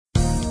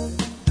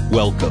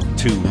Welcome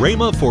to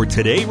Rhema for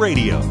Today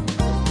Radio.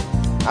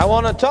 I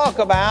want to talk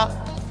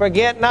about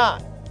forget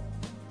not.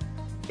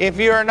 If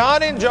you are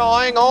not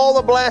enjoying all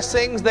the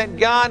blessings that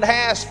God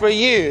has for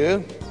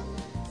you,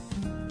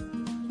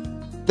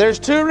 there's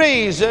two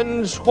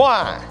reasons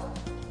why.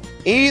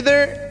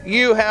 Either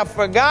you have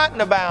forgotten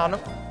about them,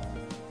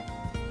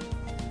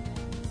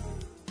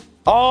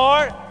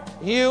 or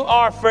you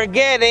are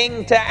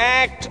forgetting to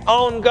act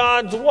on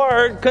God's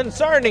Word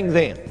concerning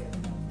them.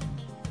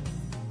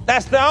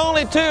 That's the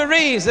only two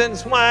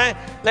reasons why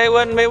they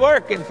wouldn't be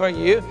working for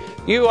you.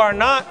 You are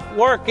not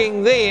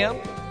working them,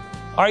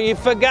 or you've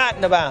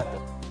forgotten about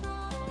them.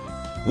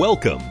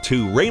 Welcome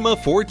to Rhema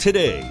for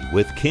Today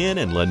with Ken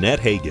and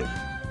Lynette Hagin.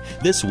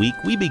 This week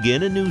we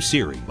begin a new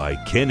series by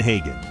Ken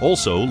Hagin.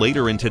 Also,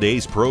 later in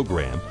today's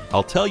program,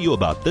 I'll tell you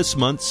about this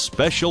month's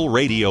special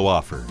radio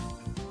offer.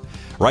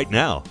 Right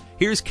now,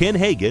 here's Ken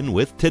Hagin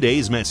with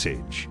today's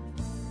message.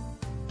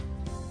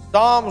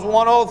 Psalms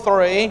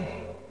 103,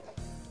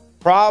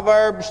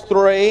 Proverbs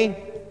 3,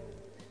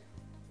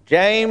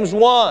 James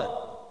 1.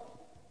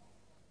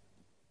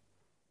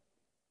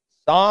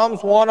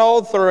 Psalms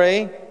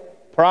 103,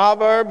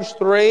 Proverbs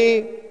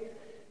 3,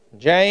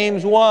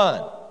 James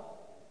 1.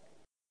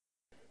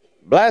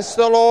 Bless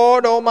the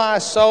Lord, O my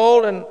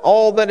soul, and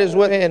all that is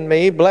within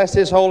me. Bless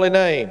His holy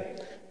name.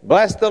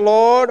 Bless the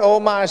Lord, O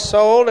my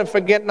soul, and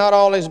forget not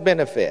all His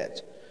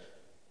benefits,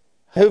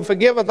 who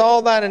forgiveth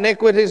all thine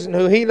iniquities, and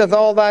who healeth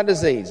all thy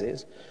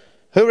diseases,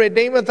 who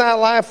redeemeth thy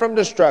life from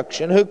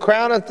destruction, who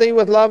crowneth thee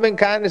with loving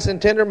kindness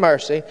and tender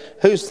mercy,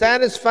 who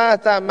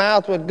satisfieth thy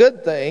mouth with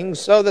good things,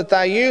 so that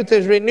thy youth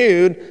is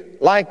renewed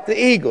like the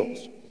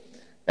eagles.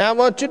 Now I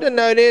want you to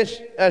notice,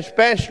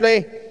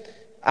 especially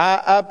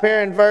up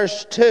here in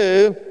verse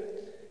 2,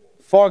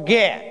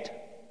 forget.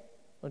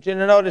 I want you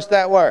to notice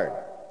that word.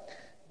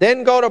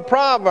 Then go to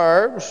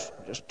Proverbs.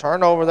 Just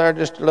turn over there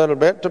just a little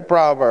bit to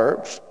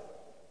Proverbs.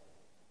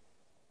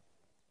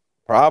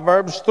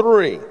 Proverbs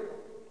 3.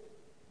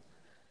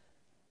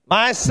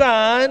 My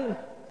son,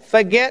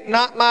 forget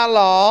not my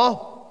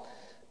law,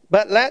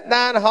 but let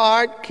thine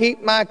heart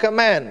keep my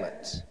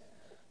commandments.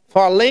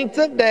 For length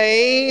of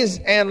days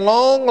and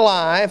long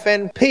life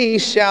and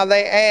peace shall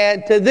they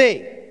add to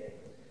thee.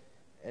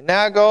 And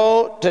now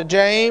go to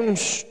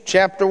James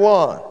chapter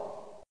 1.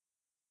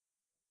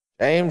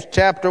 James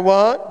chapter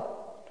 1,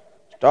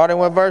 starting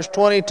with verse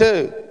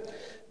 22.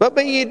 But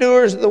be ye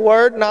doers of the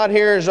word, not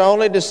hearers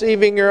only,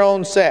 deceiving your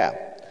own self.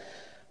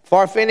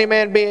 For if any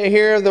man be a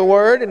hearer of the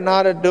word and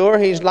not a doer,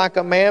 he's like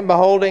a man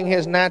beholding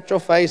his natural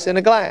face in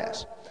a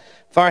glass.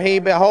 For he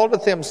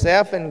beholdeth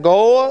himself and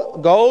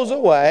goes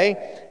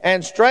away,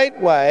 and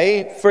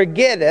straightway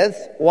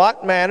forgetteth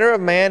what manner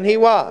of man he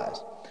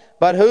was.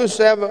 But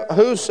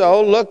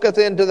whoso looketh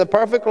into the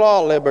perfect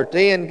law of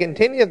liberty, and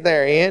continueth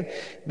therein,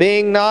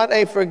 being not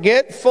a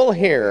forgetful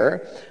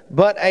hearer,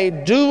 but a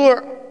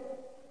doer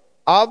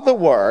of the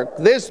work,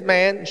 this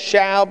man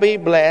shall be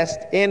blessed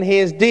in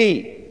his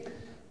deed.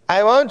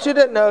 I want you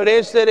to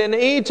notice that in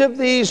each of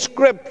these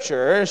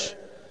scriptures,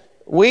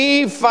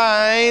 we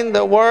find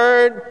the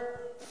word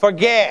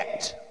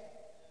forget.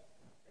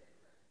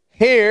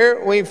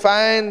 Here we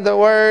find the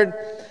word,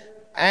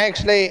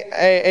 actually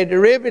a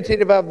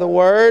derivative of the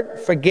word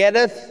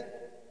forgetteth.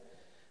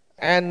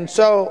 And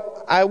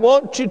so I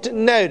want you to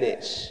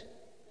notice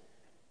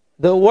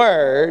the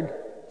word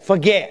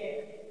forget.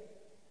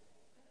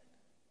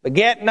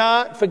 Forget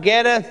not,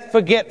 forgetteth,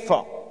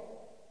 forgetful.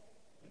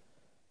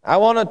 I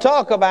want to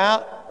talk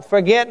about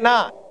forget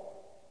not.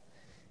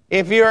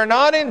 If you are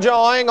not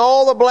enjoying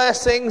all the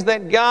blessings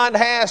that God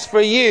has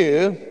for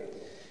you,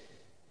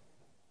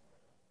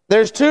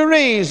 there's two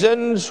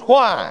reasons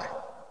why.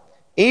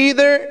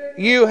 Either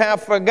you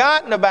have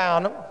forgotten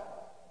about them,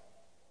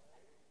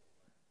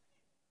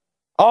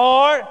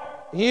 or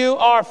you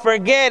are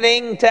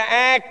forgetting to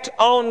act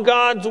on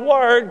God's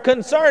Word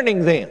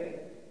concerning them.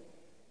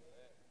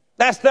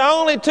 That's the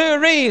only two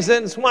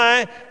reasons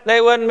why they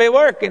wouldn't be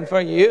working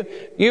for you.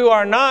 You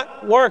are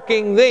not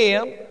working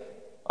them,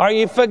 or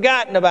you've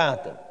forgotten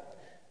about them.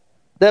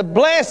 The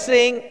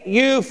blessing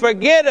you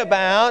forget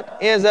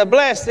about is a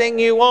blessing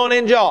you won't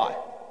enjoy.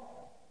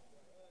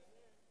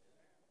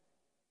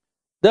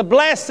 The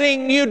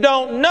blessing you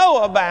don't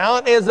know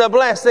about is a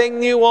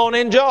blessing you won't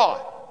enjoy.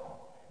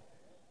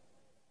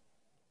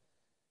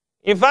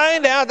 You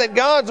find out that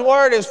God's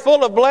Word is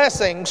full of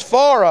blessings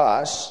for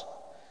us,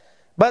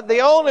 but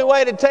the only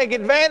way to take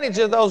advantage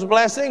of those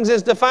blessings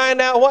is to find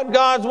out what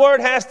God's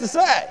Word has to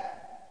say.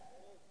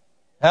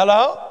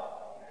 Hello?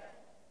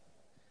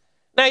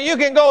 Now you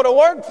can go to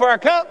work for a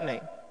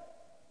company,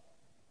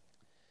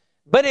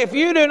 but if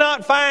you do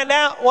not find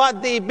out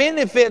what the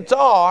benefits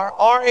are,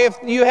 or if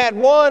you had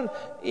one,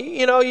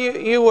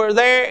 you were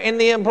there in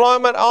the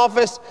employment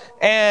office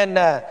and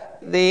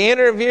the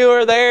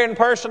interviewer there in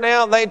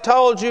personnel, they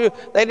told you,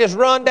 they just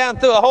run down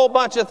through a whole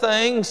bunch of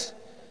things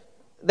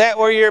that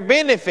were your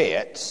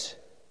benefits.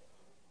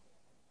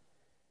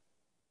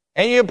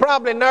 And you're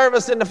probably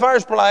nervous in the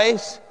first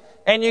place,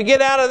 and you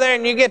get out of there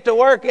and you get to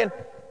working,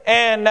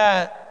 and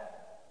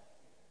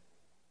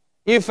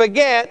you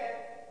forget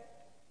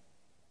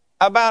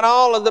about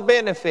all of the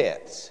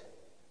benefits.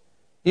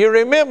 You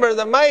remember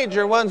the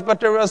major ones, but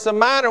there were some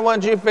minor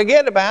ones you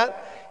forget about.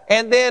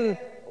 And then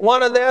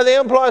one of the other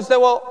employees said,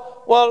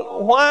 well,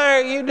 why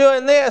are you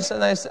doing this?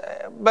 And they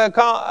say,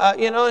 because,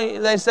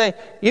 they say,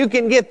 you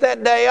can get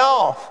that day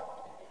off.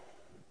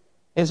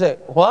 He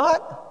said,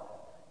 what?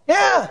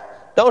 Yeah.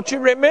 Don't you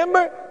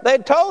remember? They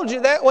told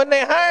you that when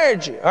they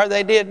hired you, or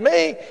they did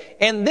me.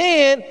 And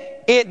then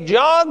it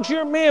jogs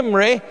your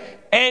memory,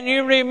 and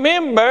you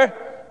remember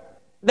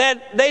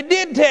that they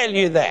did tell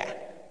you that.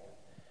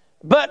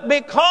 But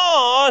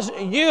because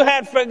you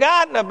had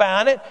forgotten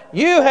about it,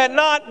 you had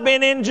not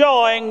been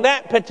enjoying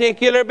that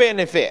particular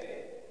benefit.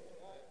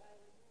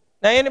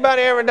 Now,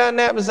 anybody ever done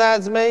that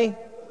besides me?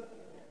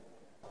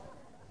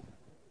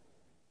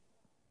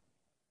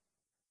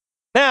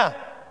 Now,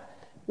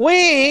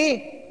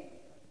 we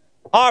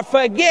are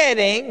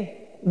forgetting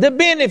the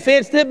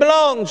benefits that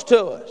belongs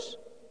to us.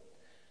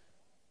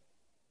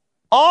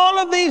 All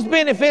of these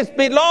benefits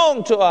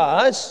belong to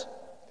us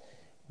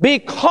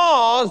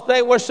because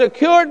they were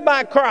secured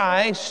by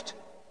Christ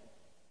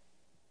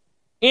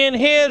in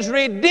His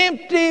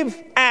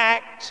redemptive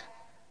act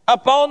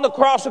upon the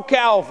cross of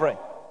Calvary.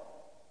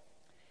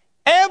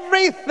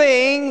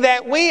 Everything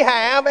that we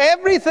have,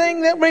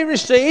 everything that we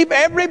receive,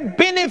 every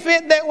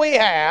benefit that we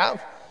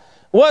have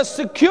was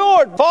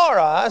secured for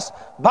us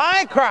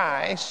by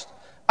Christ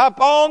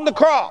upon the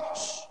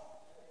cross.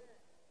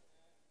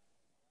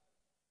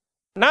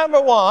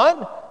 Number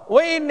one,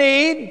 we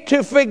need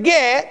to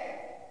forget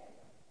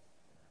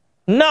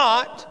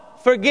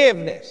not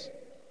forgiveness.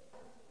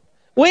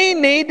 We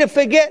need to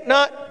forget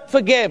not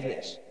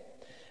forgiveness.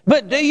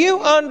 But do you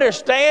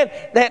understand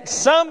that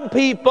some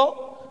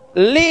people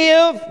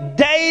live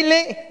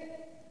daily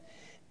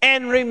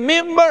and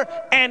remember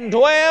and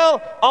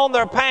dwell on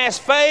their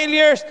past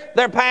failures,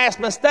 their past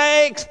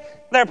mistakes,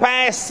 their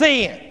past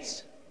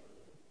sins?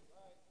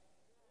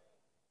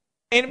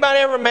 Anybody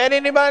ever met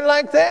anybody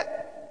like that?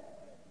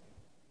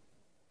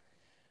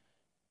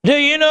 Do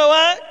you know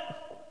what?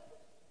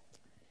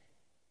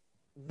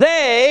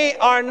 They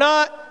are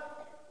not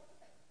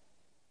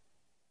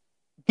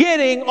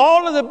getting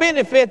all of the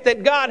benefit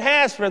that God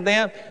has for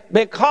them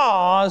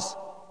because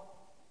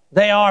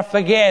they are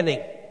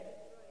forgetting.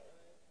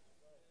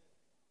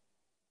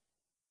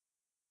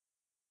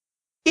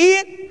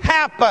 It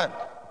happened.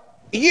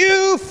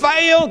 You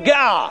failed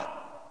God.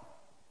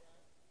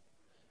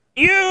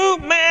 You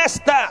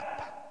messed up.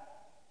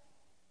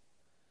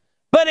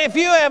 But if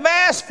you have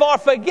asked for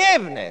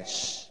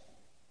forgiveness,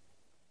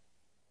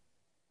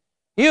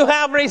 you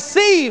have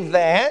received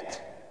that,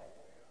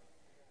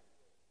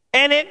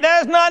 and it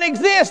does not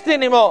exist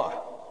anymore.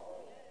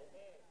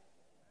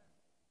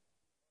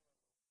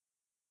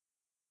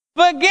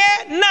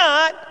 Forget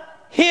not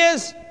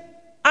His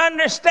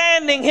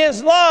understanding,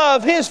 His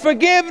love, His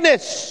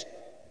forgiveness.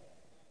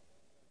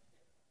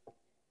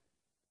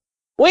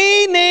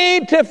 We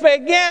need to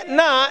forget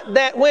not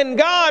that when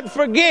God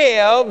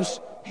forgives,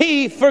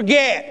 He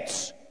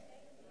forgets.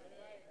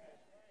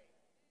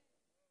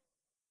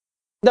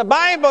 The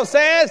Bible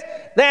says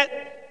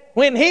that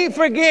when He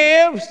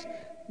forgives,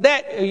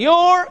 that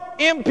your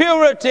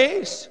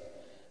impurities,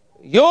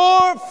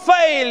 your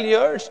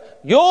failures,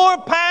 your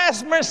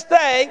past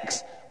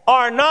mistakes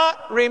are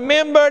not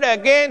remembered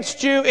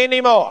against you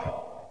anymore.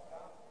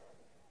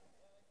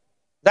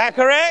 Is that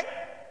correct?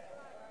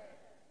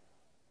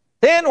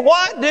 Then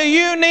what do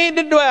you need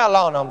to dwell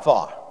on them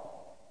for?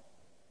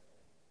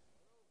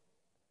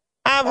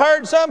 I've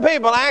heard some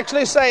people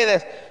actually say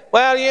this.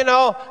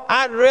 Well,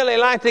 I'd really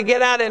like to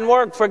get out and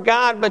work for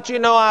God, but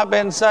I've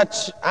been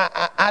such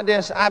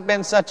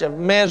a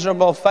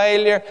miserable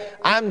failure.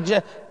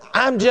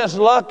 I'm just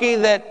lucky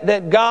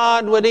that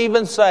God would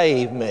even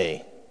save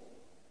me.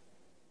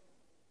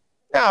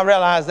 Now I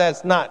realize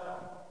that's not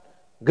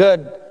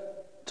good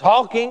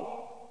talking,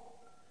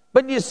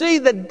 but you see,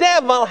 the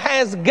devil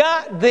has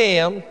got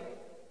them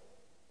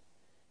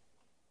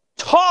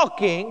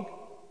talking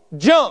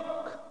junk.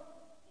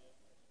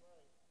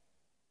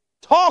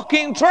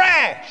 Talking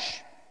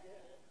trash,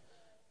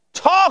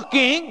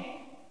 talking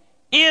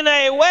in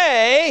a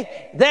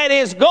way that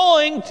is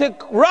going to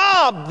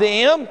rob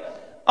them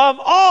of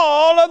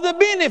all of the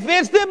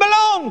benefits that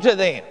belong to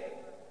them.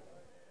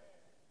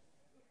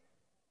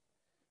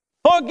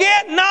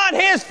 Forget not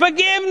His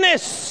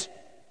forgiveness.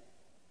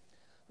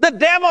 The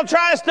devil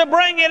tries to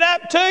bring it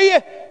up to you.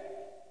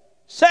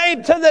 Say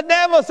to the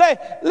devil,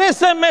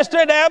 listen,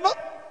 Mr. Devil,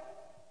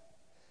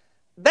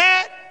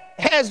 that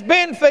has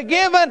been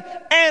forgiven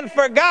and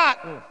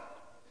forgotten.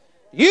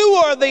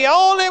 You are the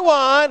only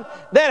one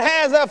that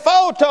has a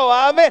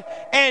photo of it,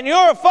 and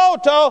your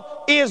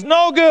photo is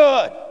no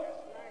good.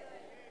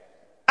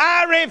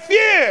 I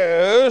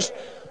refuse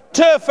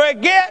to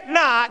forget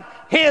not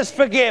His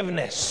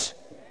forgiveness.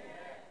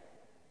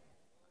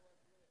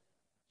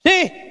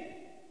 See,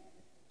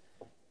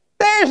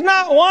 there's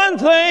not one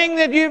thing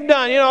that you've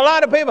done. A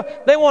lot of people,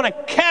 they want to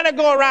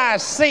categorize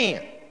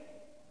sin.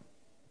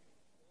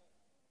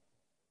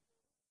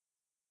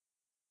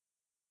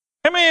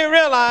 How many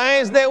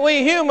realize that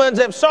we humans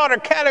have sort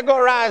of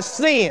categorized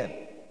sin.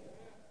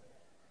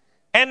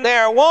 And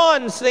there are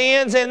 1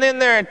 sins, and then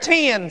there are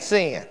 10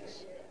 sins.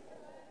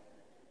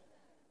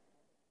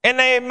 And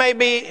they may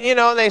be,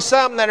 there's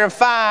some that are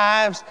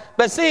 5s.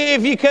 But see,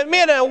 if you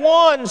commit a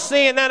 1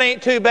 sin, that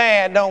ain't too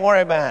bad. Don't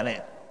worry about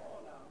it.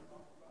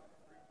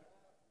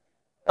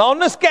 On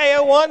the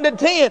scale, 1 to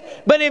 10.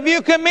 But if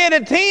you commit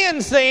a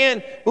 10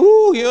 sin,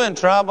 you're in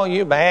trouble.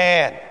 You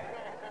bad.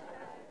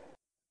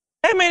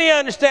 How many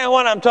understand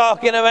what I'm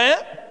talking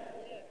about?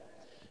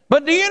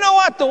 But do you know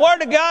what the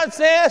Word of God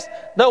says?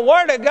 The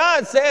Word of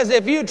God says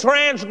if you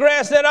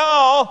transgress at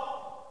all,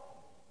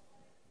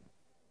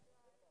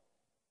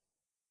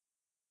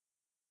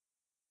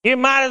 you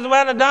might as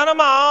well have done them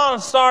all,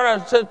 sort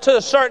of to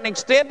a certain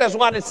extent. That's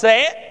what it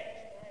said.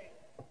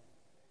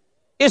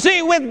 You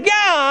see, with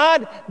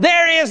God,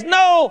 there is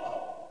no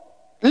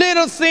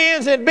little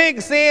sins and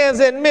big sins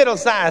and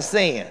middle-sized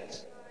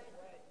sins.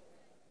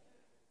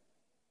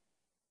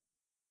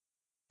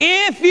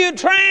 If you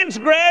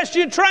transgress,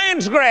 you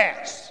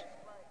transgress.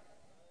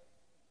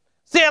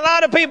 See, a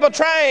lot of people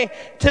try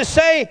to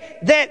say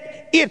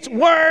that it's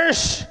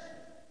worse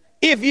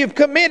if you've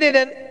committed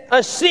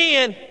a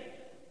sin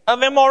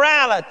of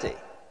immorality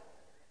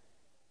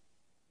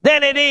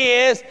than it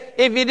is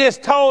if you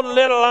just told a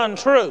little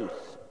untruth.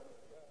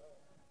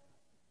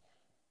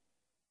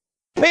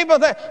 People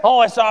think,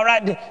 it's all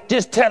right to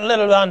just tell a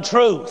little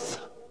untruth.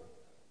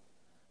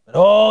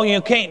 But,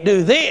 you can't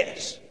do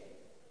this.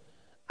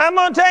 I'm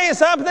going to tell you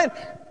something.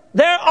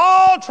 They're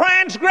all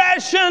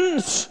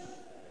transgressions.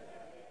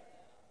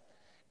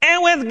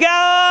 And with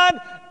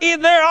God,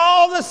 they're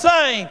all the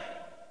same.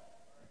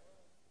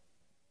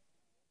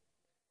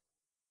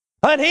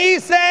 But He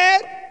said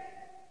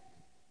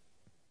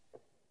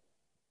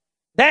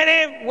that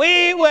if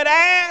we would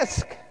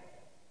ask,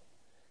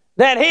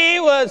 that He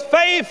was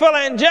faithful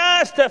and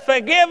just to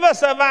forgive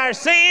us of our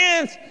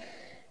sins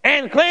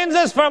and cleanse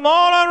us from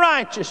all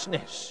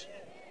unrighteousness.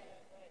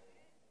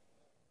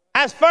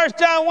 That's 1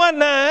 John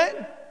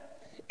 1:9.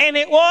 And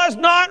it was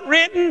not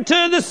written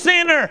to the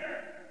sinner.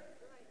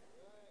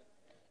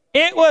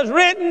 It was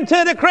written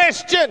to the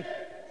Christian.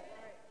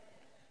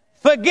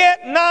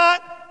 Forget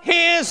not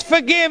His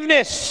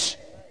forgiveness.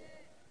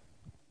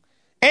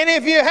 And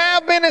if you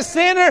have been a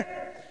sinner,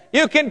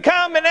 you can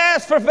come and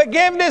ask for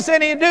forgiveness,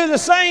 and He'll do the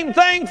same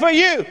thing for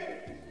you.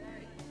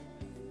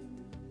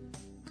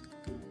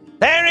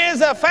 There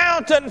is a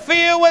fountain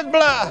filled with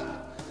blood,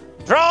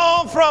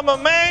 drawn from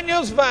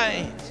Emmanuel's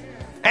veins,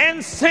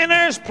 and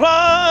sinners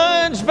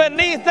plunge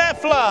beneath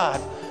that flood,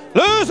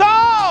 lose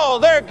all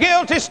their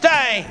guilty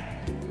stain.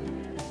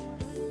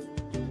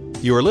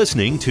 You're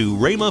listening to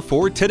Rhema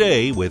for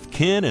Today with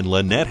Ken and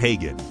Lynette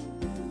Hagin.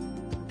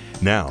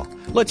 Now,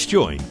 let's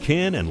join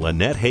Ken and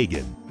Lynette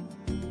Hagin.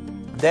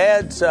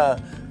 Dad's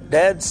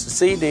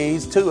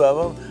CDs, 2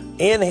 of them,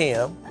 In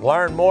Him.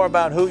 Learn more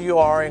about who you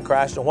are in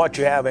Christ and what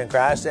you have in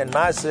Christ. And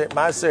my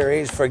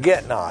series,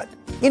 Forget Not.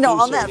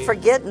 On that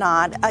Forget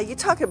Not, you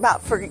talk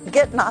about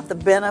forget not the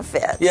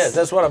benefits. Yes,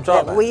 that's what I'm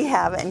talking about. We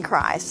have in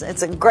Christ.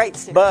 It's a great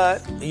series.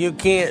 But you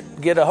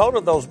can't get a hold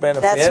of those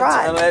benefits That's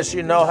right. unless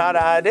you know how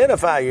to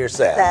identify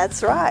yourself.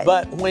 That's right.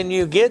 But when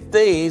you get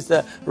these,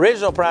 the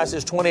original price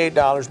is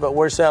 $28, but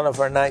we're selling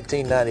for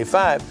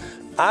 $19.95.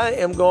 I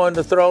am going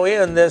to throw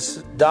in this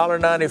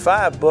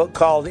 $1.95 book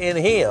called In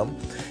Him.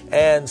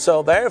 And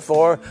so,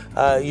 therefore,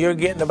 you're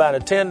getting about a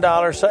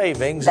 $10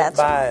 savings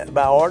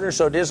by order.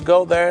 So just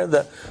go there.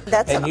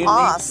 That's an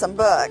awesome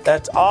book.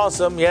 That's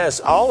awesome.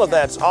 Yes, all of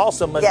that's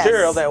awesome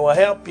material that will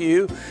help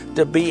you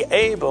to be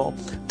able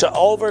to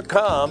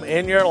overcome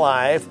in your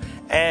life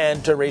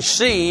and to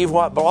receive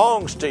what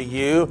belongs to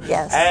you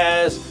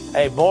as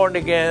a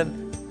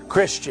born-again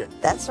Christian.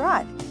 That's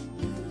right.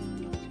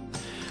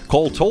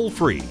 Call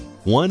toll-free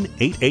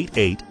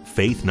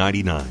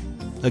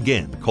 1-888-FAITH-99.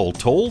 Again, call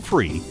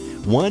toll-free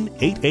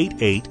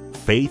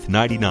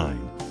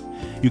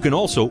 1-888-FAITH-99. You can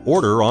also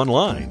order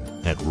online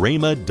at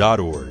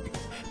rhema.org.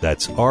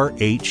 That's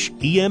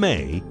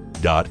RHEMA.org.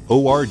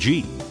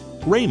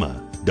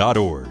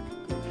 rhema.org.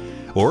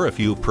 Or if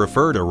you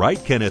prefer to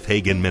write Kenneth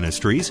Hagin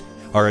Ministries,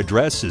 our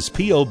address is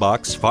P.O.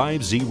 Box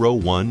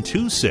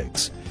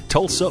 50126,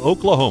 Tulsa,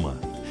 Oklahoma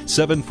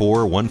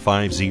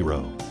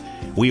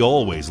 74150. We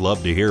always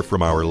love to hear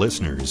from our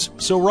listeners,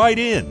 so write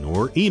in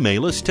or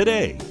email us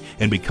today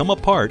and become a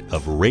part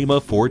of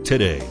Rhema for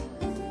Today.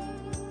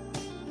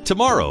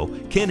 Tomorrow,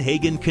 Ken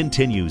Hagin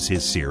continues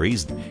his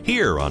series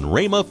here on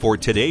Rhema for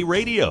Today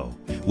Radio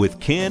with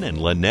Ken and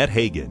Lynette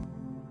Hagin.